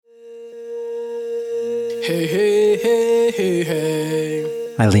Hey, hey, hey, hey,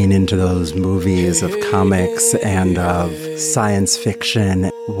 hey. I lean into those movies of comics and of science fiction,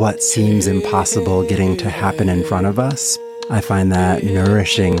 what seems impossible getting to happen in front of us. I find that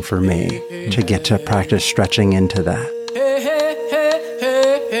nourishing for me to get to practice stretching into that. Hey, hey, hey,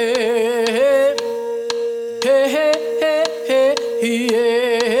 hey, hey, hey, hey, hey,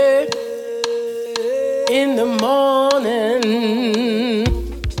 hey, hey. In the morning.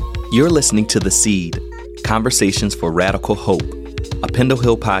 You're listening to The Seed, Conversations for Radical Hope, a Pendle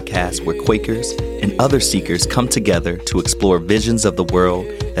Hill podcast where Quakers and other seekers come together to explore visions of the world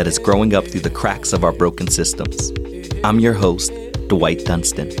that is growing up through the cracks of our broken systems. I'm your host, Dwight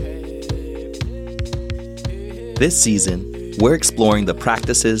Dunstan. This season, we're exploring the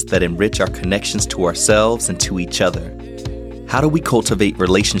practices that enrich our connections to ourselves and to each other. How do we cultivate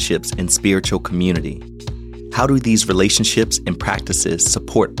relationships in spiritual community? How do these relationships and practices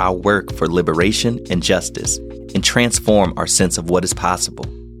support our work for liberation and justice and transform our sense of what is possible?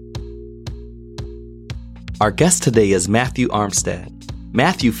 Our guest today is Matthew Armstead.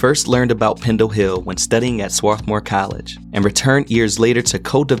 Matthew first learned about Pendle Hill when studying at Swarthmore College and returned years later to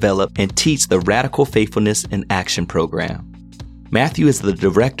co-develop and teach the Radical Faithfulness in Action program. Matthew is the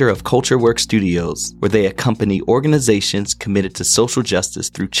director of Culture Work Studios, where they accompany organizations committed to social justice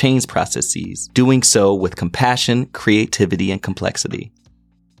through change processes, doing so with compassion, creativity, and complexity.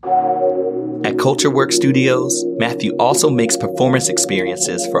 At Culture Work Studios, Matthew also makes performance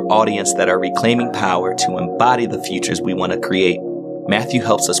experiences for audience that are reclaiming power to embody the futures we want to create. Matthew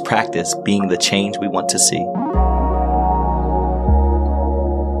helps us practice being the change we want to see.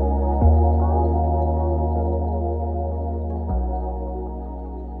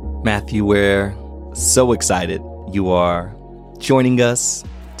 Matthew, we're so excited you are joining us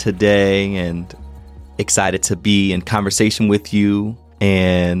today and excited to be in conversation with you,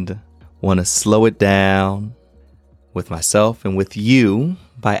 and want to slow it down with myself and with you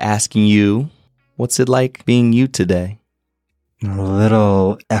by asking you, what's it like being you today? A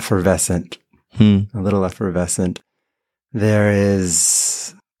little effervescent. A little effervescent. There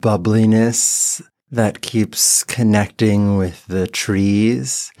is bubbliness that keeps connecting with the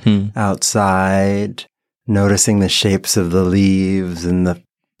trees outside, noticing the shapes of the leaves and the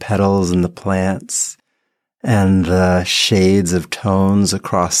petals and the plants and the shades of tones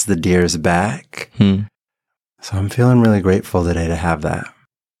across the deer's back. So I'm feeling really grateful today to have that.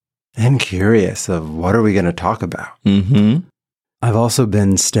 And curious of what are we going to talk about? I've also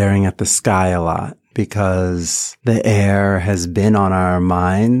been staring at the sky a lot because the air has been on our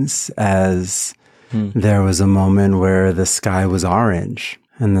minds as there was a moment where the sky was orange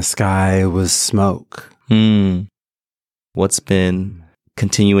and the sky was smoke. What's been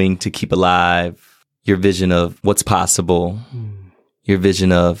continuing to keep alive your vision of what's possible, your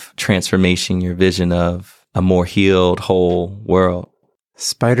vision of transformation, your vision of a more healed, whole world?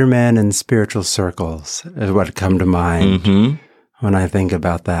 Spider-Man and spiritual circles is what come to mind when I think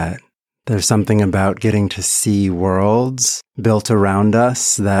about that. There's something about getting to see worlds built around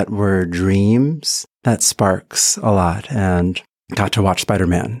us that were dreams that sparks a lot, and got to watch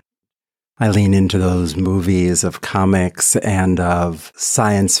Spider-Man. I lean into those movies of comics and of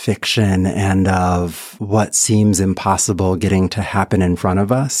science fiction and of what seems impossible getting to happen in front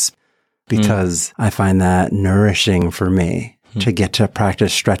of us, because I find that nourishing for me to get to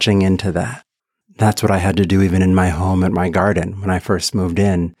practice stretching into that. That's what I had to do even in my home at my garden when I first moved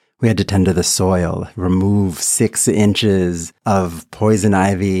in. We had to tend to the soil, remove 6 inches of poison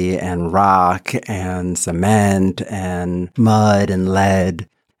ivy and rock and cement and mud and lead,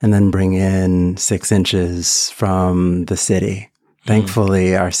 and then bring in 6 inches from the city.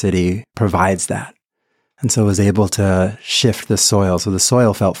 Thankfully, our city provides that. And so I was able to shift the soil. So the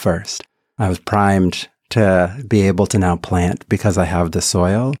soil felt first. I was primed to be able to now plant because I have the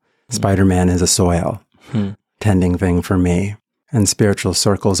soil. Spider-Man is a soil tending thing for me. And spiritual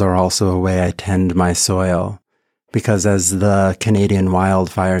circles are also a way I tend my soil, because as the Canadian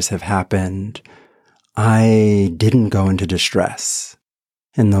wildfires have happened, I didn't go into distress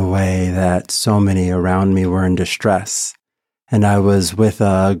in the way that so many around me were in distress. And I was with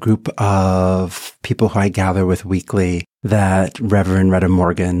a group of people who I gather with weekly, that Reverend Retta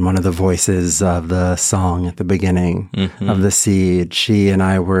Morgan, one of the voices of the song at the beginning of The Seed, she and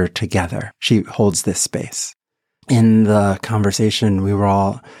I were together. She holds this space. In the conversation, we were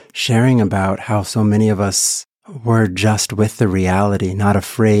all sharing about how so many of us were just with the reality, not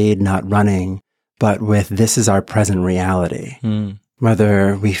afraid, not running, but with this is our present reality.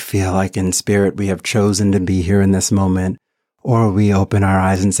 Whether we feel like in spirit we have chosen to be here in this moment, or we open our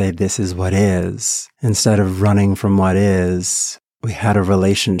eyes and say, this is what is. Instead of running from what is, we had a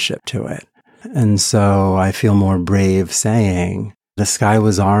relationship to it. And so I feel more brave saying the sky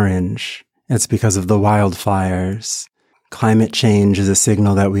was orange. It's because of the wildfires. Climate change is a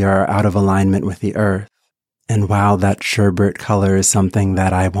signal that we are out of alignment with the earth. And wow, that sherbet color is something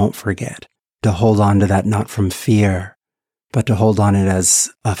that I won't forget. To hold on to that not from fear, but to hold on it as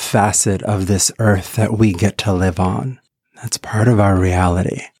a facet of this earth that we get to live on. That's part of our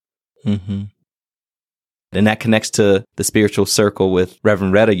reality. Mm-hmm. And that connects to the spiritual circle with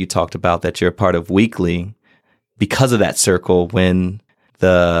Reverend Retta you talked about that you're a part of weekly. Because of that circle, when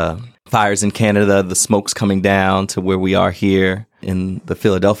the fires in Canada, the smoke's coming down to where we are here in the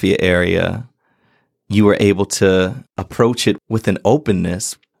Philadelphia area, you were able to approach it with an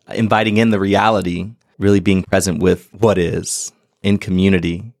openness, inviting in the reality, really being present with what is in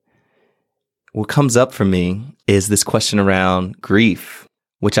community. What comes up for me is this question around grief,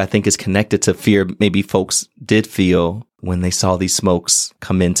 which I think is connected to fear maybe folks did feel when they saw these smokes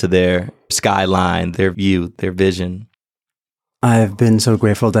come into their skyline, their view, their vision. I've been so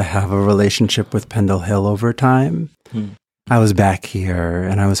grateful to have a relationship with Pendle Hill over time. I was back here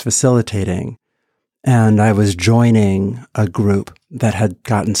and I was facilitating, and I was joining a group that had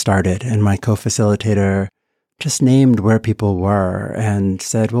gotten started, and my co-facilitator just named where people were and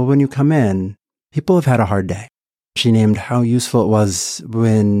said, well, when you come in, people have had a hard day. She named how useful it was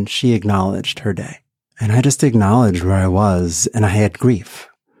when she acknowledged her day. And I just acknowledged where I was, and I had grief.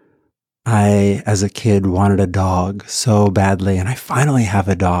 I, as a kid, wanted a dog so badly, and I finally have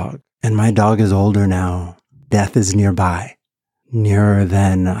a dog. And my dog is older now. Death is nearby, nearer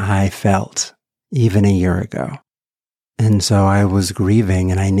than I felt even a year ago. And so I was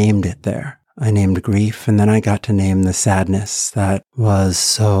grieving, and I named it there. I named grief, and then I got to name the sadness that was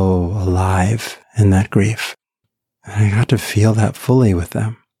so alive in that grief. And I got to feel that fully with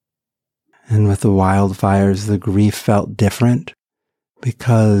them. And with the wildfires, the grief felt different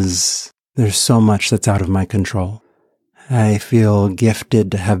because there's so much that's out of my control. I feel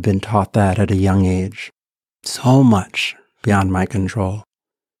gifted to have been taught that at a young age. So much beyond my control.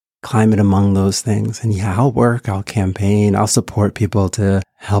 Climate among those things. And yeah, I'll work, I'll campaign, I'll support people to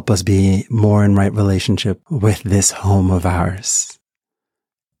help us be more in right relationship with this home of ours.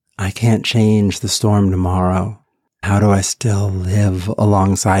 I can't change the storm tomorrow. How do I still live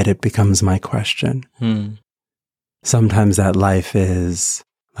alongside it becomes my question. Sometimes that life is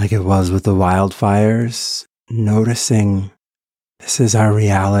like it was with the wildfires, noticing this is our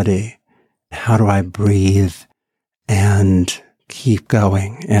reality. How do I breathe and keep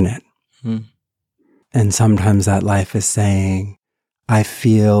going in it? And sometimes that life is saying, I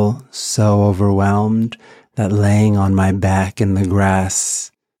feel so overwhelmed that laying on my back in the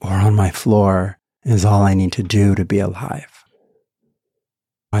grass or on my floor is all I need to do to be alive.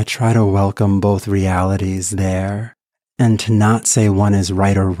 I try to welcome both realities there and to not say one is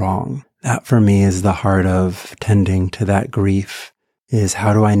right or wrong. That for me is the heart of tending to that grief, is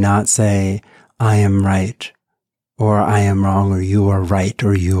how do I not say I am right or I am wrong or you are right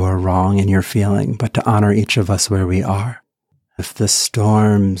or you are wrong in your feeling, but to honor each of us where we are. If the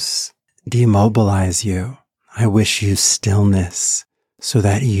storms demobilize you, I wish you stillness, so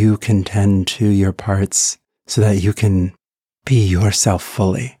that you can tend to your parts, so that you can be yourself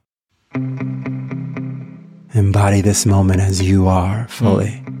fully. Embody this moment as you are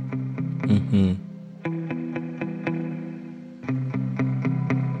fully.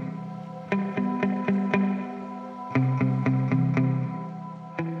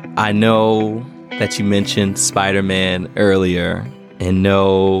 I know that you mentioned Spider-Man earlier, and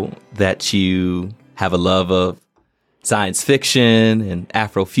know that you have a love of science fiction and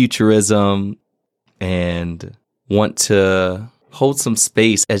Afrofuturism, and want to hold some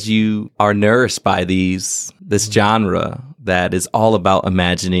space as you are nourished by this genre that is all about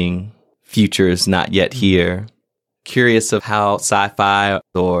imagining futures not yet here. Curious of how sci-fi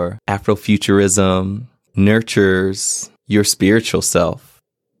or Afrofuturism nurtures your spiritual self.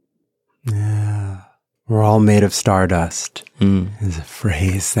 Yeah. We're all made of stardust is a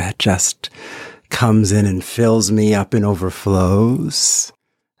phrase that just comes in and fills me up and overflows.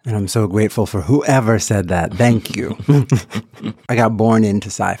 And I'm so grateful for whoever said that. Thank you. I got born into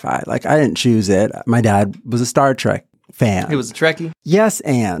sci-fi. Like, I didn't choose it. My dad was a Star Trek fan. He was a Trekkie? Yes,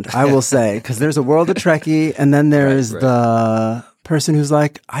 and I will say, because there's a world of Trekkie, and then there's the person who's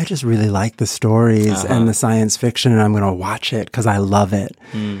like, I just really like the stories and the science fiction, and I'm going to watch it because I love it.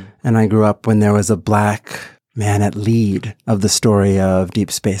 And I grew up when there was a black man at lead of the story of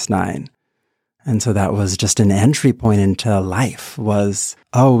Deep Space Nine. And so that was just an entry point into life was,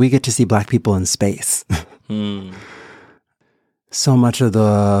 oh, we get to see black people in space. So much of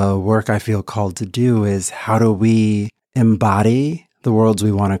the work I feel called to do is how do we embody the worlds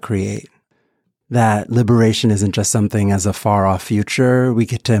we want to create? that liberation isn't just something as a far off future. We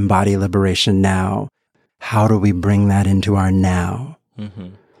get to embody liberation now. How do we bring that into our now? Mm-hmm.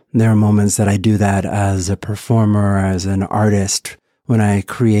 There are moments that I do that as a performer, as an artist, when I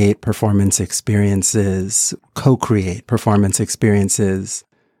create performance experiences, co-create performance experiences.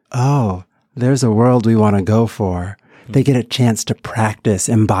 Oh, there's a world we want to go for. They get a chance to practice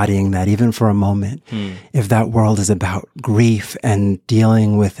embodying that even for a moment. If that world is about grief and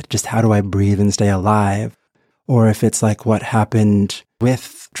dealing with just how do I breathe and stay alive, or if it's like what happened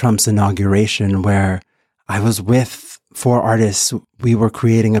with Trump's inauguration, where I was with 4 artists, we were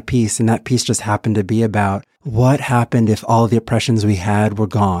creating a piece, and that piece just happened to be about what happened if all the oppressions we had were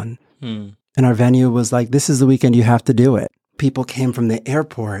gone. And our venue was like, this is the weekend you have to do it. People came from the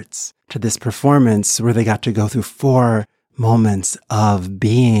airports to this performance where they got to go through 4 moments of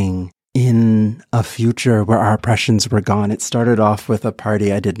being in a future where our oppressions were gone. It started off with a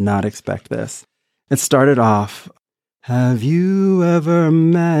party. I did not expect this. It started off, have you ever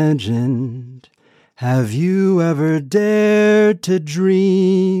imagined, have you ever dared to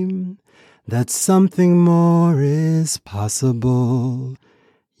dream that something more is possible?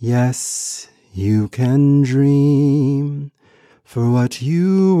 Yes, you can dream. For what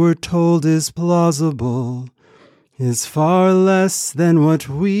you were told is plausible is far less than what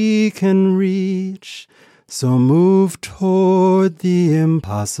we can reach. So move toward the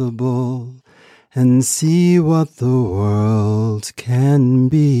impossible and see what the world can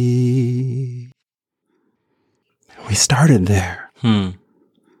be. We started there. And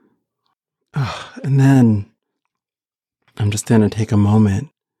then I'm just going to take a moment.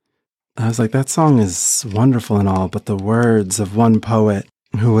 I was like, that song is wonderful and all, but the words of one poet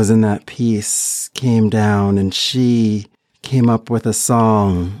who was in that piece came down, and she came up with a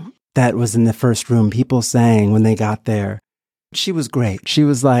song that was in the first room. People sang when they got there. She was great. She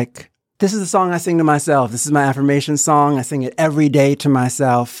was like, this is the song I sing to myself. This is my affirmation song. I sing it every day to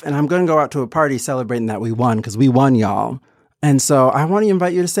myself. And I'm going to go out to a party celebrating that we won, because we won, y'all. And so I want to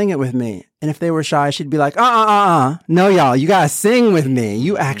invite you to sing it with me. And if they were shy, she'd be like, no, y'all, you got to sing with me.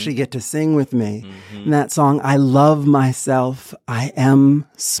 You actually get to sing with me. In that song, I love myself. I am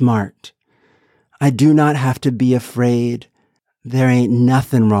smart. I do not have to be afraid. There ain't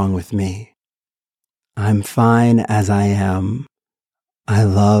nothing wrong with me. I'm fine as I am. I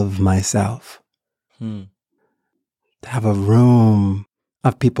love myself. To have a room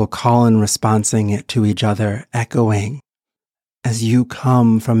of people calling, responding it to each other, echoing. As you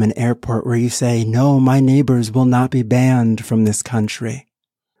come from an airport where you say, no, my neighbors will not be banned from this country,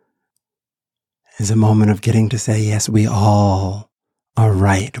 is a moment of getting to say, yes, we all are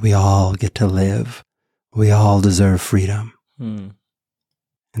right. We all get to live. We all deserve freedom.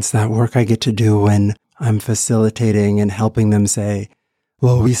 It's that work I get to do when I'm facilitating and helping them say,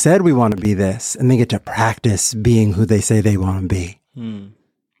 well, we said we want to be this, and they get to practice being who they say they want to be.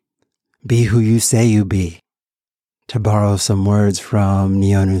 Be who you say you be. To borrow some words from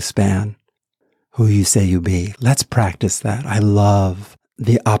Neonu Span, who you say you be. Let's practice that. I love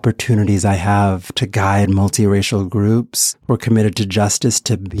the opportunities I have to guide multiracial groups. We're committed to justice,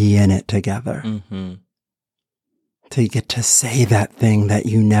 to be in it together. To get to say that thing that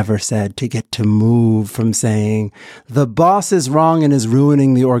you never said, to get to move from saying, the boss is wrong and is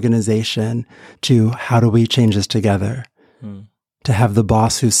ruining the organization, to how do we change this together? To have the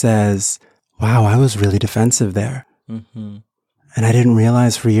boss who says, wow, I was really defensive there. And I didn't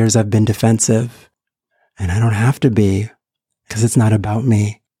realize for years I've been defensive, and I don't have to be, because it's not about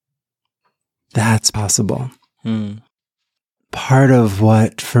me. That's possible. Part of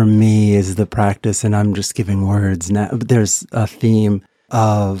what for me is the practice, and I'm just giving words now, but there's a theme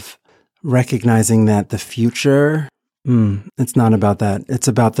of recognizing that the future, it's not about that. It's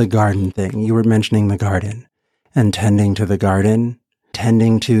about the garden thing. You were mentioning the garden and tending to the garden.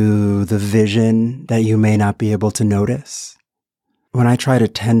 Tending to the vision that you may not be able to notice. When I try to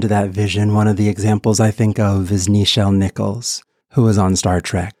tend to that vision, one of the examples I think of is Nichelle Nichols, who was on Star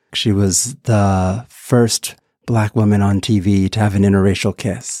Trek. She was the first Black woman on TV to have an interracial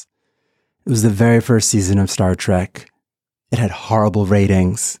kiss. It was the very first season of Star Trek. It had horrible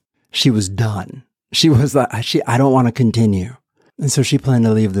ratings. She was done. She was like, I don't want to continue. And so she planned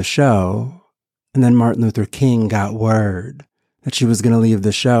to leave the show. And then Martin Luther King got word that she was going to leave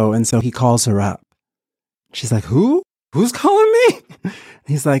the show. And so he calls her up. She's like, who? Who's calling me?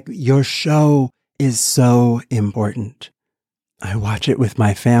 He's like, your show is so important. I watch it with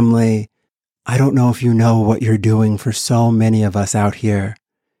my family. I don't know if you know what you're doing for so many of us out here.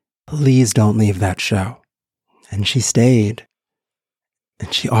 Please don't leave that show. And she stayed.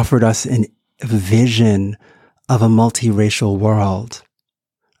 And she offered us a vision of a multiracial world,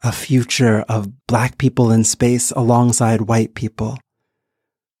 a future of Black people in space alongside white people.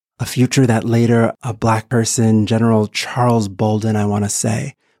 A future that later a Black person, General Charles Bolden, I want to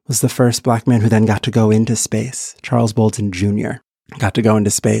say, was the first Black man who then got to go into space. Charles Bolden Jr. got to go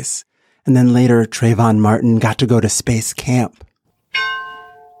into space. And then later, Trayvon Martin got to go to space camp.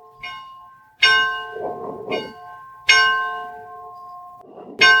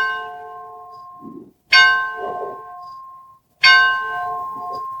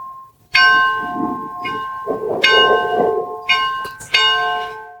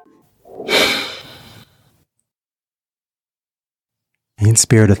 Ain't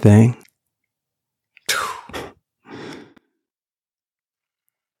spirit a thing?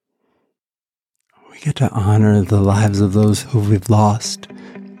 We get to honor the lives of those who we've lost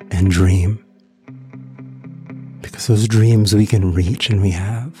and dream. Because those dreams we can reach and we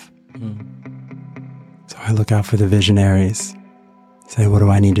have. So I look out for the visionaries. Say, what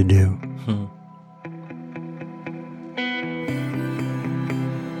do I need to do?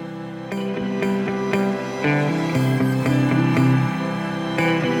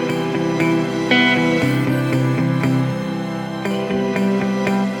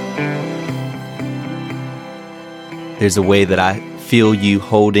 There's a way that I feel you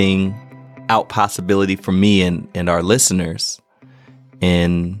holding out possibility for me and our listeners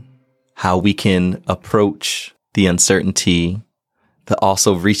in how we can approach the uncertainty, the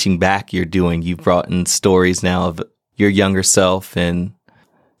also reaching back you're doing. You've brought in stories now of your younger self and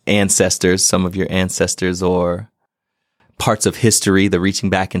ancestors, some of your ancestors or parts of history, the reaching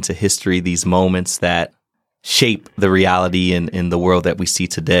back into history, these moments that shape the reality in the world that we see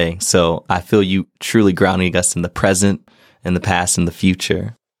today. So I feel you truly grounding us in the present, in the past, and the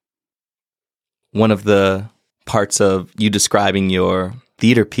future. One of the parts of you describing your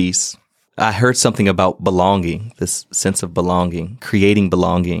theater piece, I heard something about belonging, this sense of belonging, creating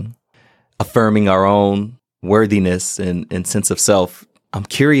belonging, affirming our own worthiness and sense of self. I'm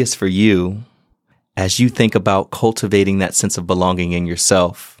curious for you, as you think about cultivating that sense of belonging in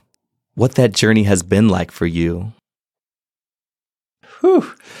yourself, what that journey has been like for you.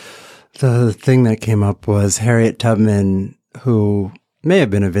 Whew. The thing that came up was Harriet Tubman, who may have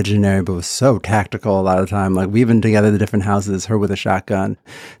been a visionary, but was so tactical a lot of the time, like weaving together the different houses, her with a shotgun,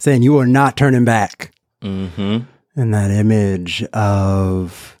 saying, you are not turning back. And that image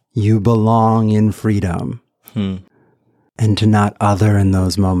of you belong in freedom and to not other in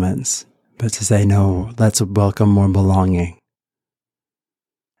those moments, but to say, no, let's welcome more belonging.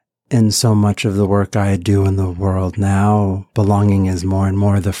 In so much of the work I do in the world now, belonging is more and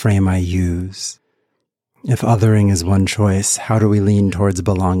more the frame I use. If othering is one choice, how do we lean towards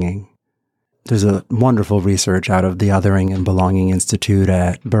belonging? There's a wonderful research out of the Othering and Belonging Institute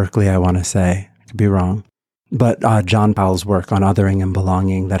at Berkeley, I want to say. I could be wrong. But John Powell's work on othering and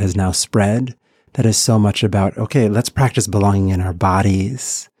belonging that has now spread, that is so much about, okay, let's practice belonging in our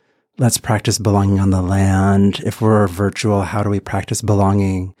bodies. Let's practice belonging on the land. If we're virtual, how do we practice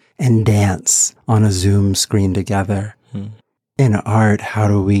belonging and dance on a Zoom screen together? In art, how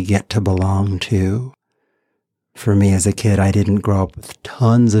do we get to belong to? For me as a kid, I didn't grow up with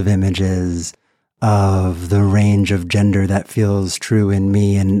tons of images of the range of gender that feels true in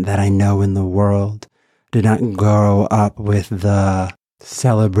me and that I know in the world. Did not grow up with the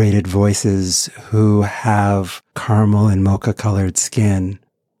celebrated voices who have caramel and mocha colored skin.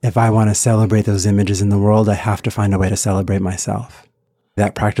 If I want to celebrate those images in the world, I have to find a way to celebrate myself.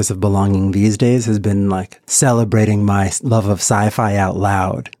 That practice of belonging these days has been like celebrating my love of sci-fi out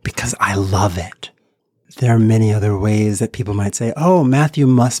loud because I love it. There are many other ways that people might say, oh, Matthew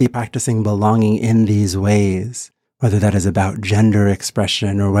must be practicing belonging in these ways, whether that is about gender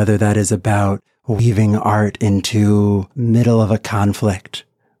expression or whether that is about weaving art into middle of a conflict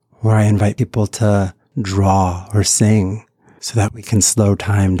where I invite people to draw or sing so that we can slow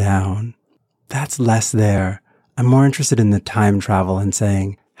time down. That's less there. I'm more interested in the time travel and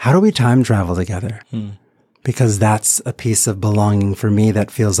saying, how do we time travel together? Because that's a piece of belonging for me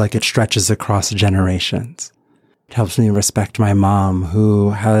that feels like it stretches across generations. It helps me respect my mom,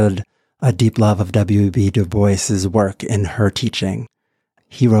 who had a deep love of W.B. Du Bois's work in her teaching.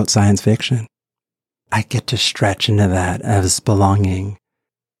 He wrote science fiction. I get to stretch into that as belonging.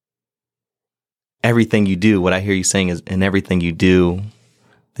 Everything you do, what I hear you saying is in everything you do,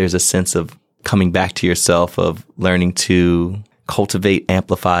 there's a sense of coming back to yourself, of learning to cultivate,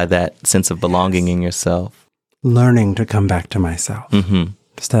 amplify that sense of belonging in yourself. Learning to come back to myself.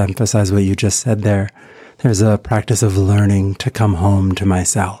 Just to emphasize what you just said there, there's a practice of learning to come home to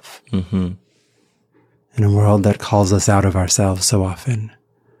myself. In a world that calls us out of ourselves so often,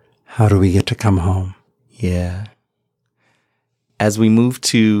 how do we get to come home? Yeah. As we move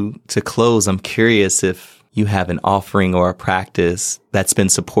to close, I'm curious if you have an offering or a practice that's been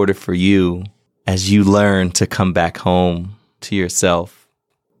supportive for you as you learn to come back home to yourself.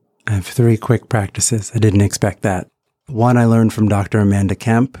 I have 3 quick practices. I didn't expect that. One I learned from Dr. Amanda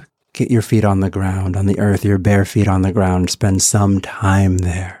Kemp. Get your feet on the ground, on the earth, your bare feet on the ground. Spend some time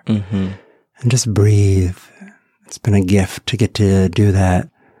there. Mm-hmm. And just breathe. It's been a gift to get to do that.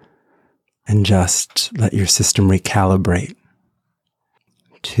 And just let your system recalibrate.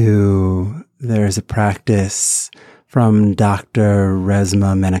 2, there's a practice from Dr.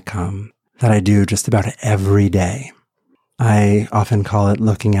 Resmaa Menakem that I do just about every day. I often call it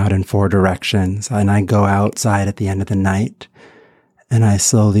looking out in 4 directions, and I go outside at the end of the night, and I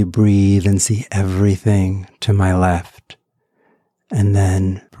slowly breathe and see everything to my left, and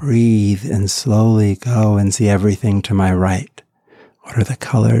then breathe and slowly go and see everything to my right. What are the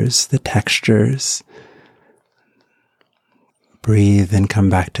colors, the textures? Breathe and come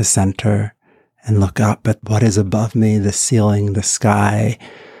back to center and look up at what is above me, the ceiling, the sky,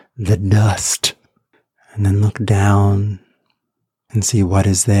 the dust. And then look down and see what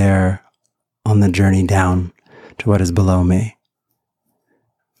is there on the journey down to what is below me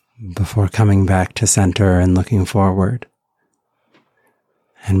before coming back to center and looking forward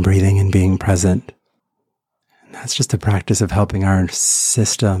and breathing and being present. And that's just a practice of helping our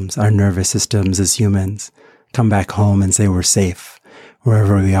systems, our nervous systems as humans, come back home and say we're safe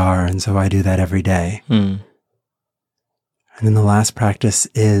wherever we are. And so I do that every day. And then the last practice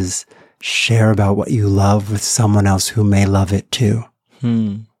is share about what you love with someone else who may love it too.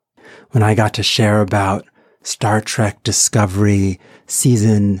 When I got to share about Star Trek Discovery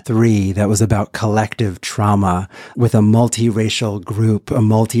Season 3 that was about collective trauma with a multiracial group, a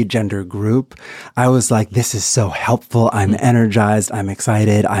multi-gender group, I was like, this is so helpful. I'm energized. I'm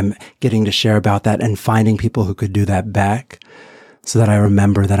excited. I'm getting to share about that and finding people who could do that back so that I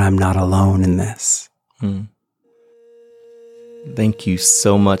remember that I'm not alone in this. Thank you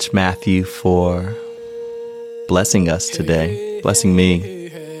so much, Matthew, for blessing us today, blessing me.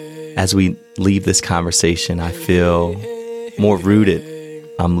 As we leave this conversation, I feel more rooted.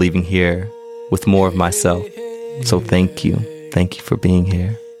 I'm leaving here with more of myself. So thank you. Thank you for being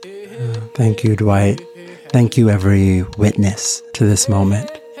here. Thank you, Dwight. Thank you, every witness to this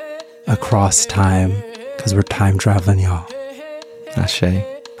moment across time, because we're time traveling, y'all. Ashe.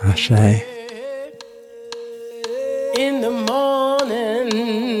 Ashe. In the morning.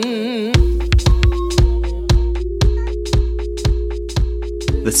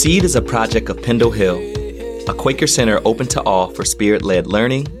 The Seed is a project of Pendle Hill, a Quaker center open to all for spirit-led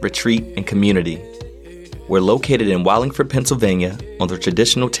learning, retreat, and community. We're located in Wallingford, Pennsylvania, on the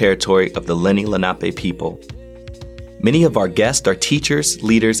traditional territory of the Lenni Lenape people. Many of our guests are teachers,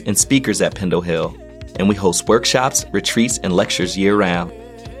 leaders, and speakers at Pendle Hill, and we host workshops, retreats, and lectures year-round.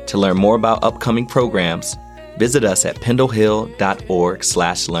 To learn more about upcoming programs, visit us at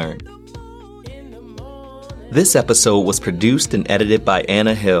pendlehill.org/learn. This episode was produced and edited by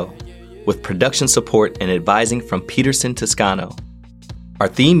Anna Hill, with production support and advising from Peterson Toscano. Our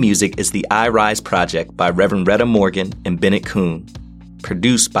theme music is the I Rise Project by Reverend Retta Morgan and Bennett Kuhn,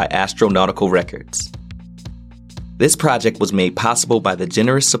 produced by Astronautical Records. This project was made possible by the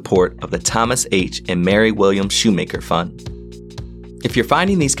generous support of the Thomas H. and Mary Williams Shoemaker Fund. If you're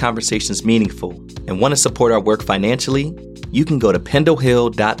finding these conversations meaningful and want to support our work financially, you can go to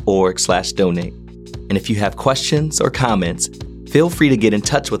pendlehill.org/donate. And if you have questions or comments, feel free to get in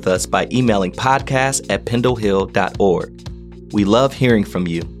touch with us by emailing podcast@pendlehill.org. We love hearing from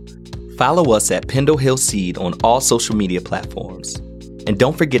you. Follow us at Pendle Hill Seed on all social media platforms. And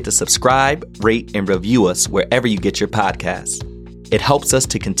don't forget to subscribe, rate, and review us wherever you get your podcasts. It helps us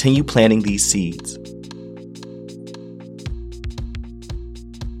to continue planting these seeds.